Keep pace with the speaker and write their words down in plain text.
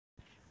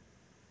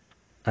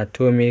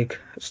atomic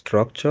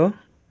structure,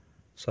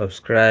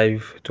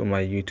 subscribe to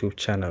my YouTube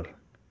channel.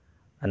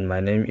 And my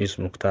name is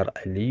Mukhtar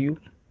Aliyu.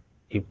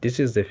 If this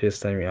is the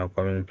first time you are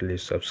coming,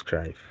 please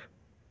subscribe.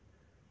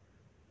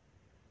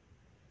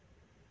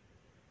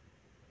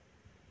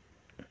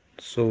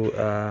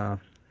 So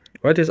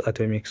what is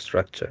atomic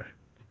structure?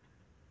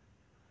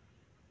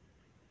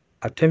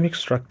 Atomic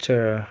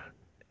structure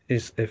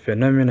is a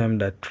phenomenon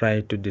that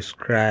tries to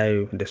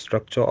describe the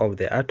structure of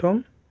the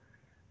atom.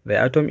 The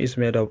atom is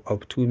made up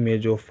of two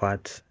major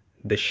parts,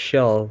 the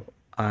shell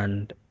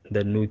and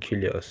the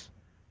nucleus.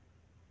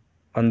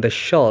 On the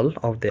shell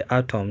of the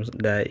atoms,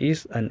 there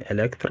is an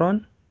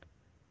electron,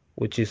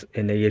 which is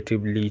a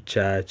negatively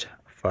charged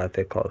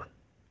particle.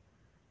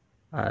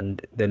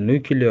 And the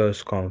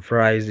nucleus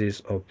comprises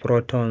of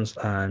protons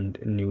and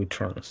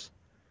neutrons.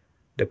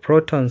 The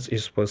protons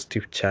is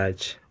positive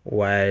charge,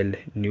 while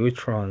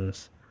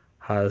neutrons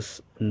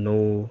has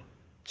no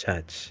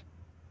charge.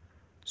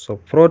 So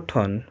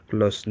proton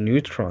plus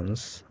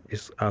neutrons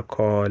are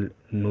called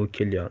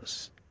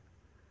nucleons.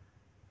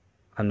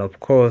 And of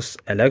course,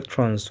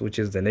 electrons, which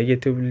is the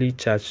negatively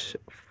charged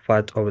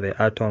part of the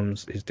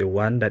atoms, is the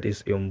one that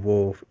is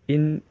involved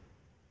in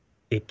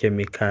a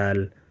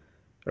chemical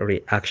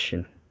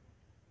reaction.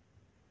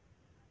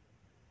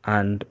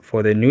 And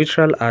for the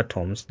neutral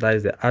atoms, that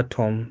is the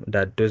atom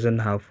that doesn't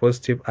have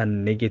positive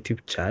and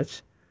negative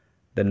charge,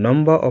 the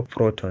number of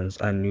protons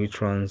and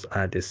neutrons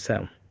are the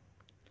same.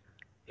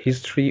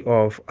 History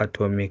of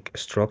atomic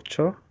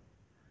structure.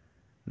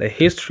 The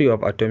history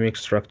of atomic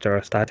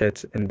structure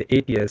started in the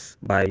 80s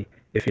by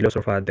a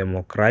philosopher,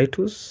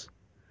 Democritus.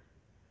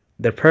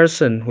 The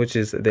person, which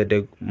is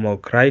the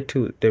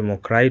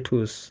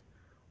Democritus,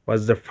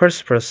 was the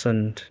first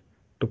person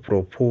to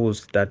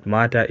propose that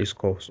matter is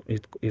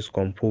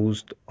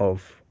composed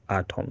of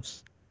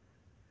atoms.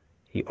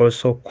 He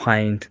also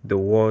coined the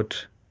word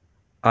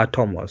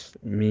atomos,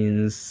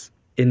 means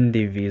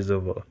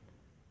indivisible.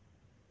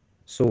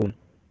 So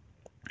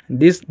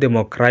this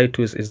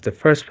Democritus is the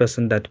first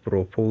person that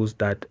proposed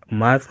that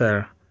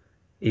matter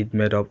is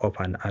made up of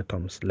an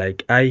atoms.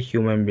 Like I,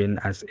 human being,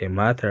 as a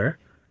matter,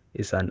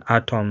 is an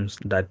atoms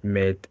that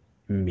made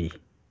me.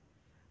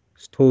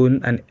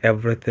 Stone and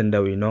everything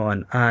that we know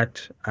on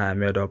earth are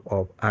made up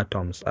of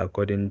atoms,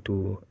 according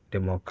to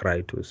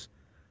Democritus.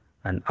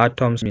 And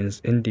atoms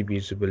means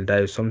indivisible.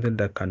 That is something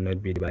that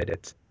cannot be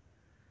divided.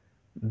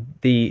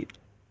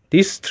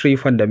 These three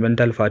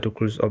fundamental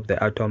particles of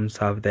the atoms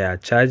have their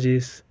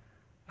charges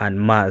and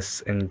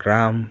mass in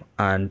gram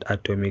and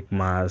atomic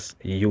mass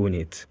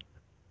unit.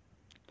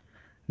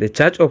 The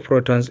charge of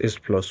protons is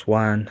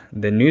 +1,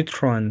 the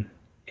neutron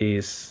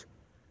is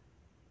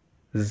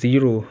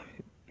 0,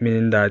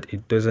 meaning that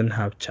it doesn't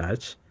have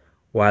charge,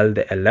 while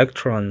the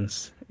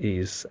electrons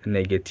is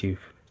negative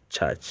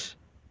charge.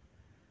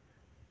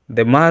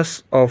 The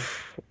mass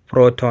of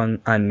proton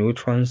and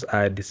neutrons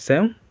are the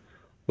same,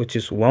 which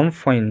is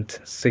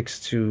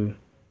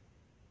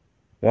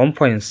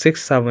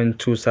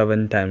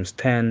 1.6727 times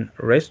 10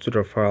 raised to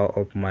the power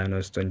of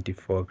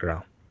 -24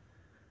 gram.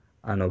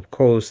 And of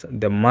course,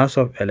 the mass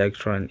of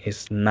electron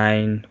is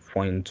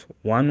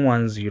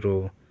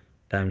 9.110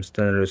 times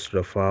 10 raised to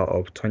the power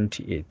of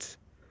 28.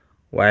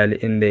 While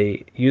in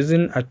the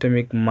using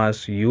atomic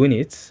mass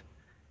units,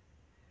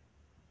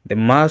 the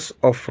mass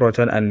of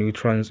proton and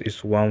neutrons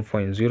is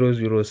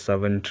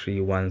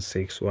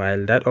 1.007316,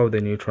 while that of the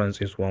neutrons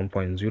is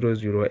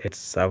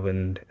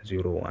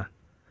 1.008701.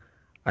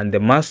 And the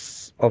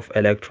mass of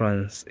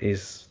electrons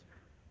is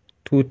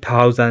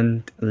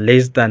 2000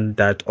 less than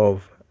that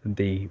of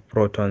the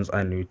protons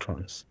and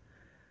neutrons.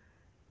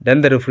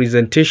 Then the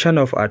representation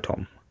of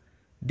atom.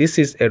 This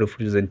is a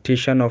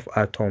representation of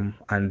atom,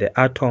 and the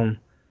atom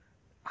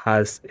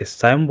has a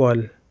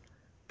symbol,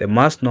 the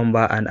mass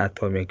number and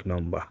atomic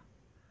number.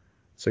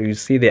 So you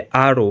see the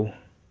arrow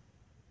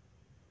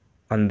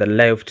on the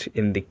left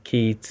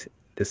indicates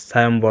the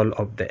symbol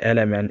of the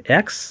element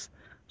X.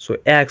 So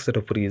X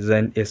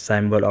represents a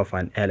symbol of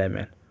an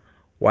element,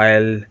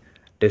 while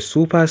the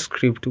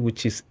superscript,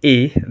 which is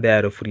A,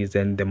 there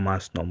represent the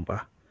mass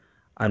number.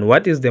 And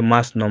what is the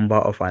mass number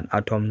of an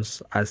atom?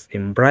 As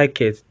in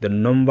brackets, the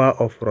number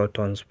of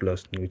protons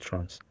plus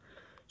neutrons.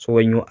 So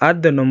when you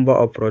add the number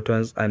of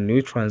protons and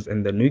neutrons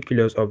in the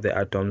nucleus of the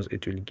atoms,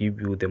 it will give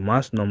you the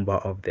mass number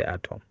of the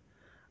atom.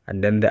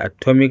 And then the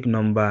atomic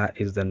number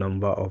is the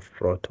number of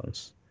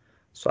protons.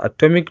 So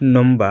atomic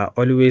number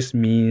always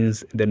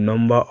means the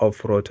number of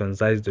protons,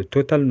 that is the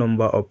total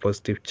number of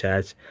positive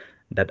charge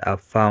that are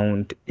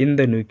found in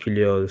the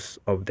nucleus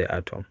of the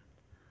atom.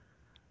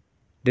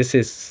 This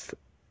is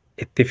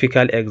a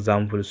typical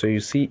example. So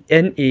you see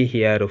Na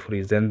here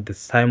represents the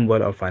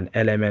symbol of an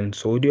element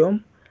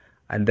sodium,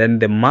 and then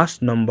the mass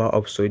number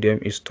of sodium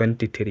is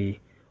 23,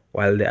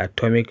 while the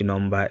atomic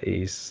number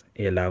is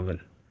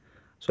 11.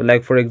 So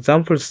like for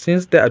example,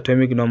 since the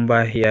atomic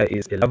number here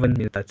is 11,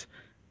 means that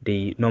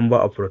the number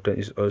of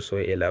protons is also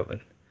 11.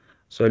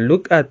 So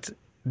look at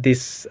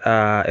these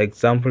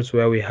examples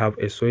where we have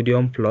a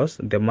sodium plus,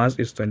 the mass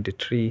is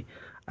 23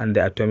 and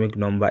the atomic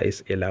number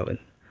is 11.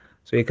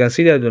 So you can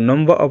see that the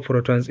number of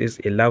protons is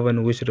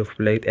 11, which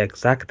reflect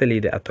exactly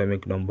the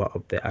atomic number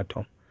of the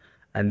atom.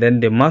 And then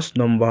the mass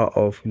number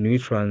of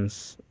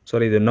neutrons,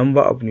 sorry, the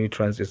number of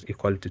neutrons is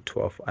equal to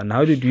 12. And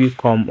how did we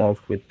come up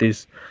with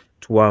this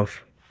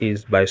 12?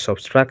 Is by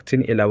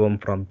subtracting 11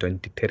 from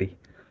 23.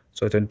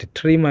 So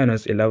 23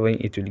 minus 11,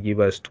 it will give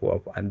us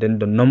 12. And then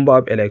the number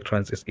of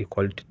electrons is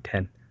equal to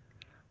 10.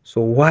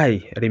 So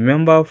why?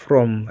 Remember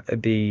from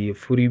the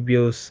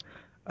previous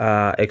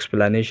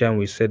explanation,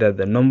 we said that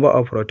the number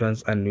of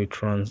protons and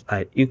neutrons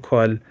are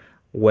equal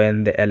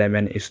when the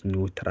element is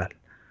neutral.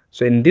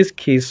 So in this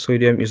case,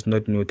 sodium is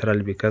not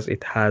neutral because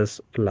it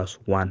has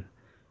 +1,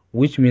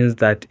 which means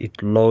that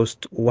it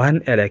lost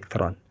 1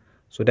 electron.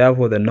 So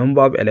therefore, the number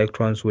of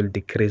electrons will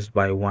decrease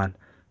by 1.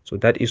 So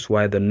that is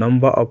why the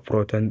number of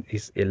protons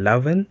is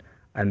 11,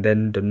 and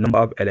then the number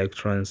of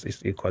electrons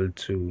is equal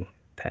to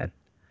 10.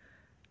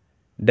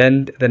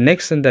 Then the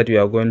next thing that we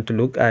are going to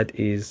look at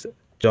is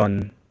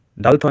John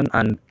Dalton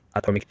and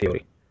atomic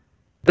theory.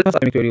 Dalton's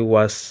atomic theory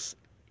was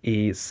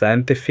a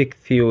scientific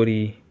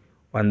theory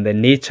on the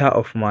nature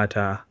of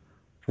matter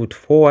put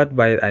forward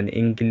by an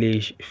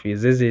English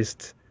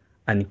physicist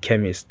and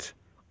chemist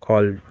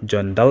called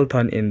John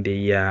Dalton in the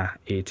year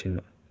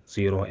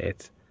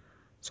 1808.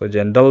 So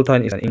John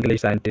Dalton is an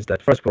English scientist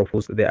that first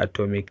proposed the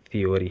atomic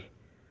theory.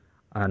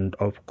 And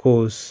of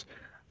course,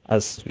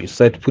 as we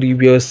said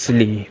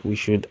previously, we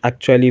should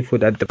actually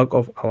put at the back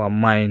of our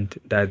mind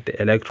that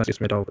the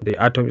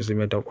atom is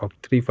made up of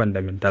 3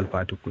 fundamental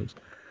particles.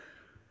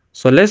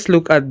 So let's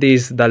look at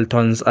this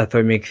Dalton's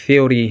atomic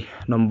theory.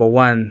 Number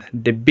 1,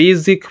 the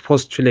basic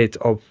postulate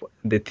of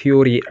the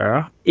theory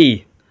are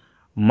A.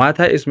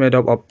 Matter is made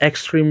up of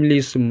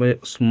extremely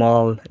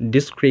small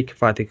discrete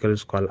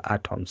particles called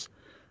atoms.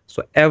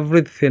 So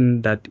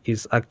everything that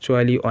is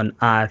actually on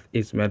Earth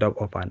is made up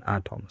of an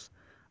atoms.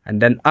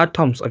 And then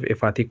atoms of a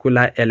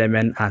particular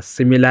element are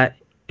similar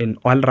in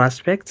all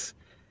respects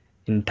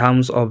in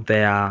terms of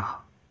their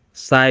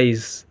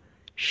size,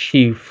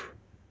 shape,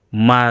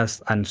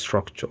 mass, and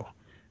structure.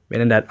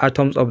 Meaning that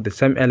atoms of the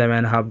same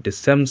element have the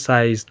same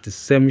size, the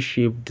same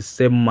shape, the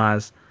same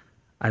mass,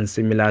 and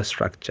similar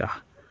structure.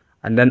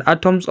 And then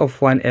atoms of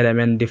one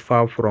element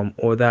differ from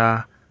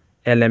other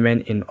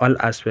element in all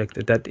aspects,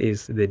 that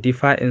is, they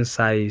differ in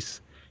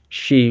size,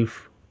 shape,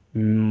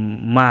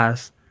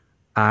 mass,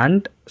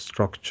 and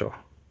structure.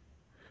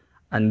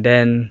 And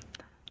then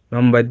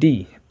number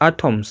D,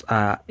 atoms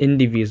are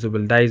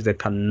indivisible, that is, they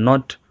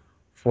cannot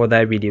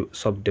further be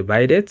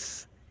subdivided.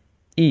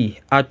 E,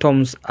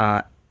 atoms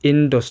are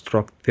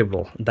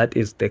indestructible, that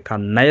is, they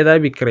can neither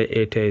be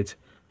created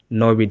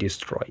nor be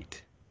destroyed.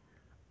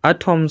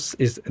 Atoms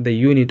is the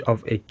unit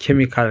of a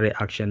chemical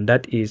reaction,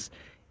 that is,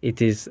 it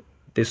is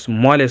the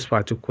smallest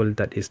particle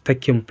that is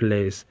taking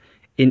place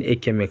in a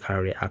chemical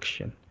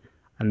reaction.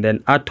 And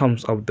then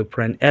atoms of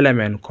different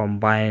elements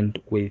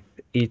combined with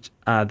each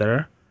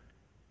other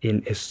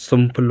in a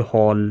simple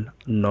whole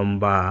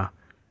number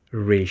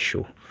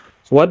ratio.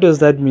 So what does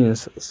that mean?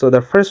 So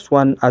the first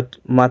one,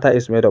 matter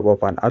is made up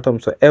of an atom.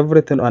 So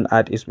everything on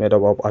Earth is made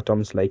up of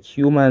atoms, like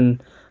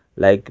human,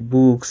 like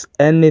books,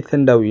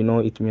 anything that we know,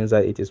 it means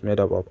that it is made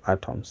up of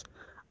atoms.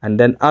 And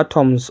then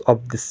atoms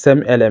of the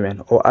same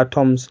element or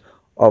atoms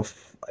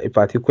of a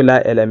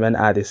particular element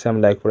are the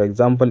same. Like for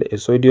example, a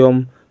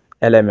sodium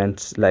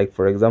element, like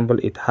for example,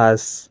 it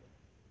has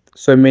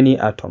so many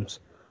atoms.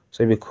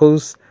 So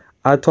because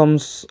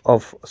atoms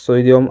of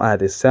sodium are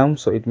the same,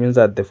 so it means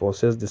that they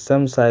possess the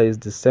same size,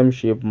 the same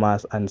shape,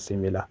 mass, and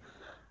similar.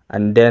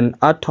 And then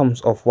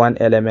atoms of one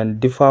element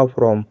differ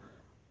from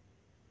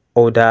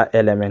other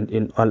element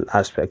in all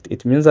aspects.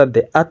 It means that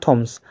the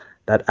atoms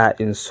that are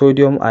in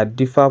sodium are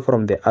differ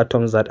from the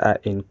atoms that are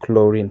in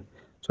chlorine.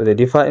 So they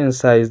differ in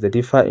size, they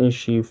differ in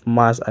shape,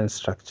 mass, and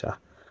structure.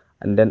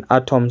 And then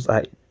atoms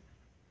are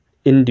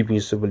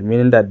indivisible,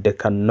 meaning that they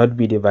cannot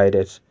be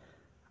divided.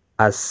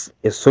 As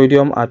a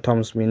sodium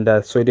atoms mean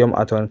that sodium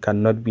atom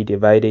cannot be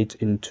divided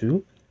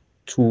into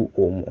 2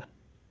 or more.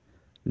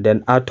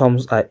 Then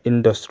atoms are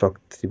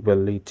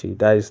indestructibility,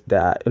 that is, they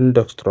are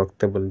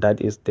indestructible,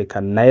 that is, they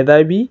can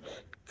neither be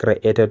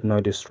created nor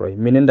destroyed,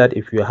 meaning that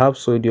if you have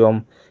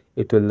sodium,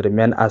 it will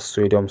remain as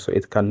sodium, so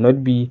it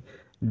cannot be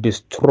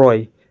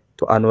destroyed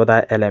to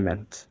another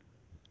element.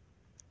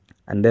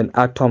 And then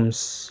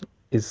atoms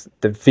is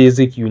the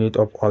basic unit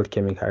of all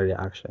chemical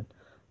reaction.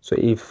 So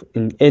if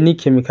in any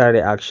chemical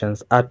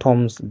reactions,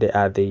 atoms, they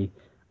are the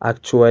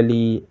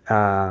actually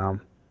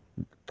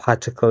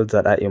particles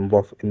that are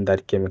involved in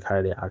that chemical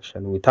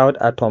reaction.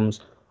 Without atoms,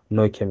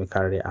 no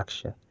chemical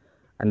reaction.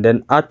 And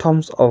then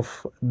atoms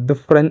of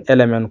different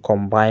elements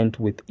combined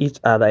with each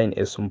other in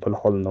a simple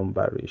whole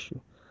number ratio.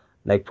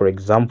 Like for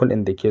example,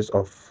 in the case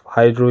of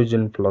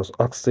hydrogen plus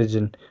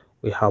oxygen,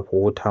 we have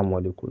water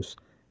molecules,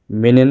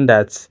 meaning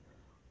that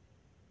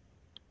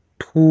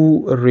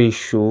 2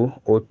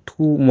 ratio or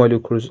 2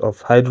 molecules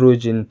of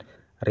hydrogen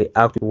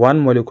react with 1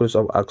 molecules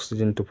of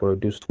oxygen to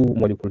produce 2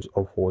 molecules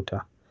of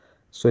water.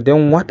 So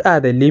then what are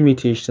the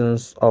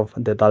limitations of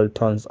the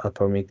Dalton's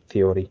atomic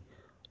theory?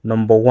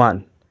 Number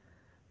 1,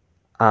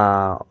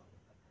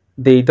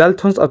 The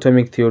Dalton's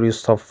atomic theory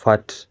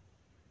suffered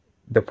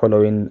the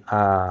following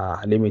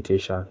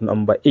limitation.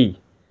 Number A,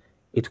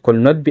 it could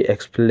not be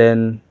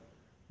explained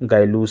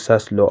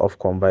Guy-Lussac's law of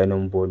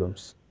combining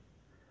volumes.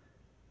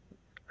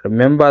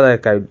 Remember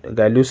that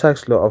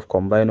Guy-Lussac's law of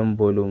combining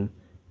volume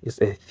is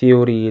a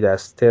theory that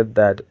states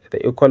that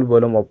the equal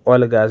volume of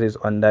all gases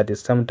under the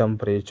same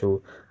temperature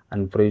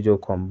and pressure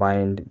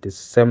combined the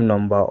same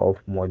number of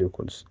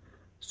molecules.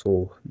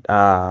 So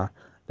the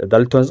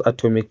Dalton's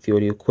atomic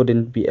theory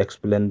couldn't be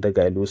explained the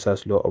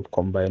Guy-Lussac's law of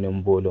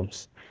combining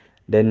volumes.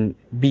 Then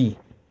B,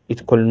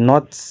 it could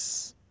not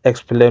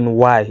explain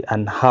why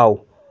and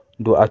how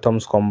do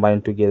atoms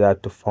combine together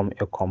to form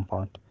a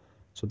compound.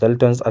 So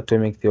Dalton's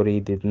atomic theory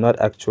did not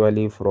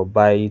actually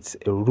provide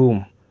a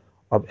room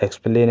of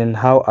explaining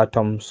how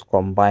atoms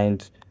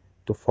combined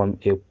to form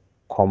a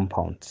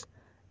compound.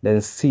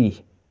 Then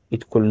C,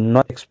 it could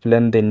not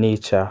explain the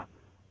nature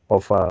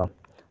of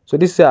so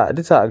these are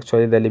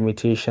actually the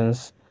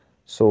limitations.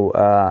 So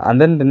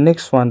and then the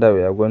next one that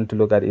we are going to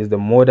look at is the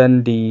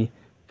modern day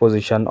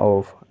position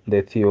of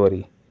the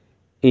theory.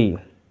 A,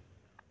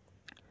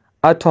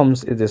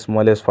 atoms is the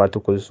smallest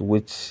particles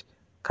which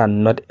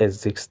cannot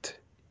exist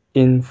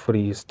in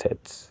free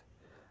states.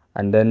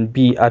 And then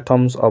B,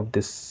 atom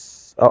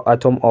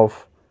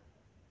of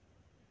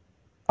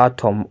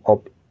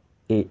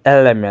a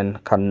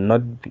element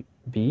cannot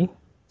be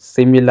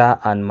similar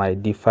and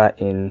might differ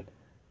in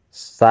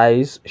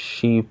size,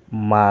 shape,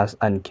 mass,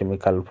 and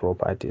chemical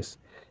properties.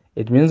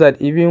 It means that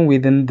even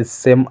within the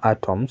same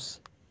atoms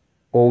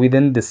or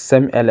within the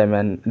same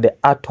element, the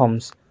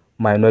atoms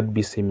might not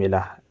be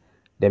similar.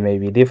 They may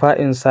be differ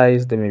in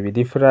size, they may be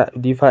differ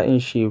in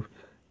shape,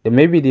 they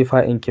may be differ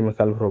in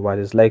chemical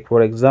properties. Like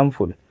for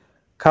example,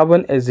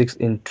 carbon exists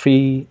in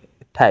 3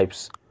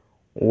 types.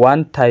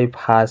 One type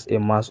has a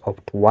mass of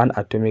 1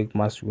 atomic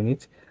mass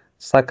unit,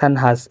 second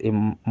has a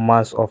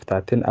mass of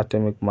 13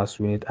 atomic mass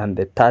unit, and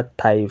the third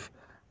type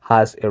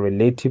has a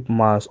relative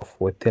mass of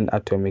 14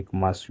 atomic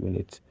mass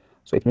units.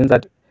 So it means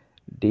that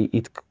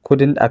it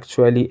couldn't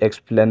actually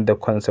explain the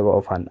concept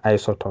of an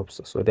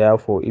isotopes. So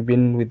therefore,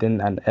 even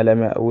within an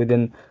element,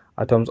 within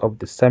atoms of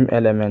the same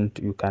element,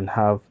 you can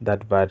have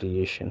that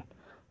variation.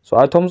 So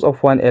atoms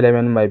of one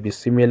element might be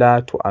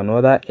similar to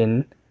another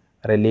in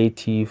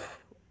relative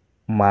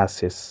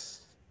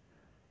masses.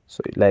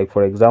 So like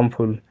for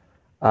example,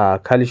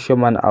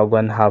 calcium and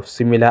argon have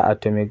similar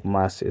atomic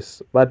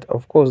masses, but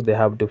of course they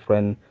have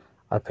different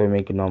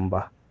atomic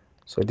number.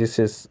 So this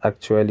is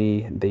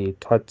actually the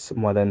third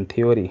modern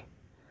theory.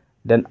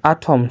 Then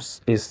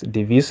atoms is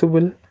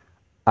divisible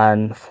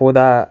and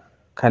further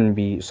can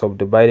be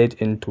subdivided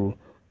into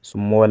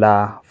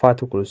smaller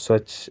particles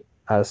such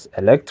as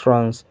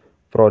electrons,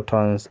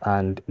 protons,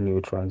 and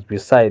neutrons.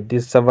 Besides,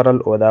 these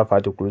several other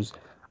particles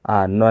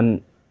are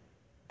known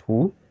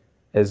to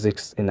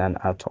exist in an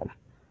atom.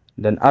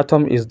 Then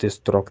atom is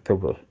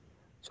destructible.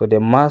 So the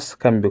mass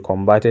can be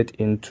converted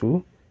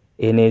into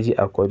energy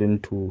according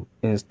to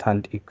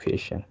instant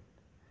equation.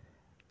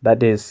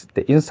 That is,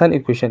 the instant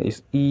equation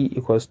is E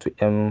equals to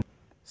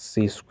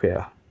mc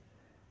square.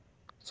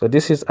 So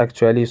this is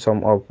actually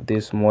some of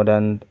this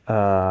modern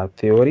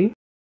theory.